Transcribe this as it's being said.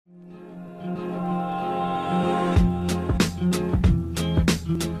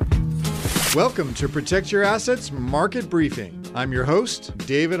Welcome to Protect Your Assets Market Briefing. I'm your host,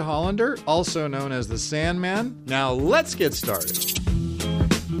 David Hollander, also known as the Sandman. Now let's get started.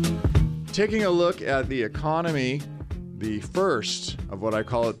 Taking a look at the economy, the first of what I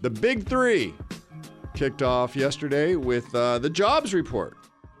call it, the big three, kicked off yesterday with the jobs report.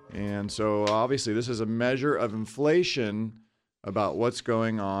 And so obviously this is a measure of inflation about what's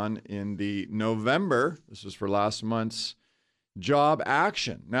going on in the November, this is for last month's job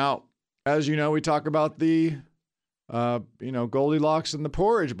action. Now, as you know, we talk about the, Goldilocks and the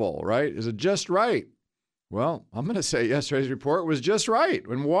porridge bowl, right? Is it just right? Well, I'm going to say yesterday's report was just right.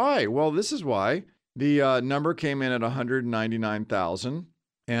 And why? Well, this is why. The number came in at 199,000.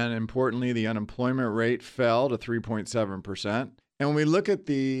 And importantly, the unemployment rate fell to 3.7%. And when we look at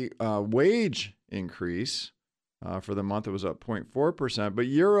the wage increase for the month, it was up 0.4%. But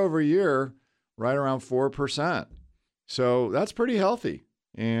year over year, right around 4%. So that's pretty healthy.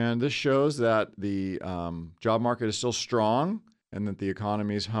 And this shows that the job market is still strong and that the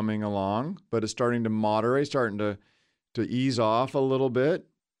economy is humming along, but it's starting to moderate, starting to ease off a little bit.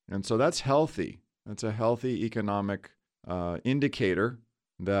 And so that's healthy. That's a healthy economic indicator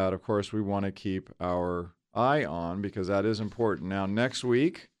that, of course, we want to keep our eye on because that is important. Now, next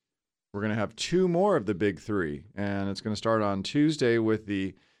week, we're going to have two more of the big three, and it's going to start on Tuesday with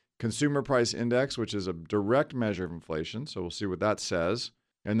the Consumer Price Index, which is a direct measure of inflation. So we'll see what that says.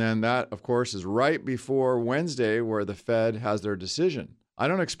 And then that, of course, is right before Wednesday where the Fed has their decision. I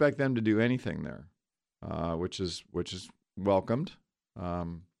don't expect them to do anything there, which is welcomed.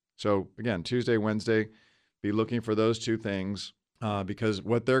 So again, Tuesday, Wednesday, be looking for those two things because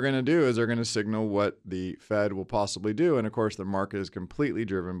what they're going to do is they're going to signal what the Fed will possibly do. And of course, the market is completely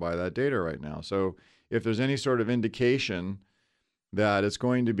driven by that data right now. So if there's any sort of indication that it's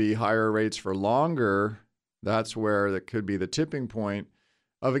going to be higher rates for longer, that's where that could be the tipping point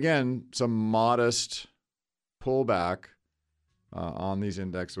of, again, some modest pullback on these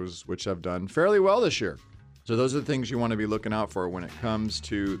indexes, which have done fairly well this year. So those are the things you want to be looking out for when it comes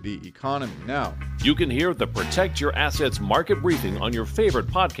to the economy. Now, you can hear the Protect Your Assets Market Briefing on your favorite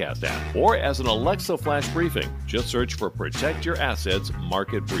podcast app or as an Alexa flash briefing. Just search for Protect Your Assets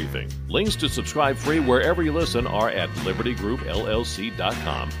Market Briefing. Links to subscribe free wherever you listen are at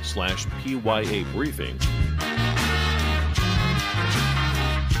libertygroupllc.com/PYA briefing.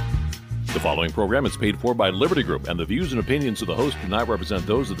 The following program is paid for by Liberty Group, and the views and opinions of the host do not represent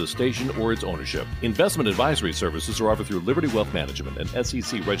those of the station or its ownership. Investment advisory services are offered through Liberty Wealth Management, an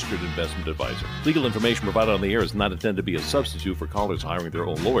SEC-registered investment advisor. Legal information provided on the air is not intended to be a substitute for callers hiring their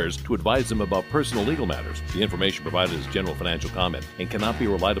own lawyers to advise them about personal legal matters. The information provided is general financial comment and cannot be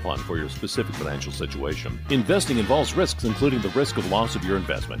relied upon for your specific financial situation. Investing involves risks, including the risk of loss of your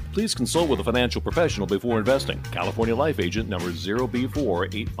investment. Please consult with a financial professional before investing. California Life Agent number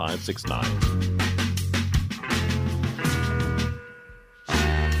 0B48569.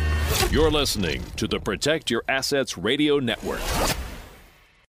 You're listening to the Protect Your Assets Radio Network.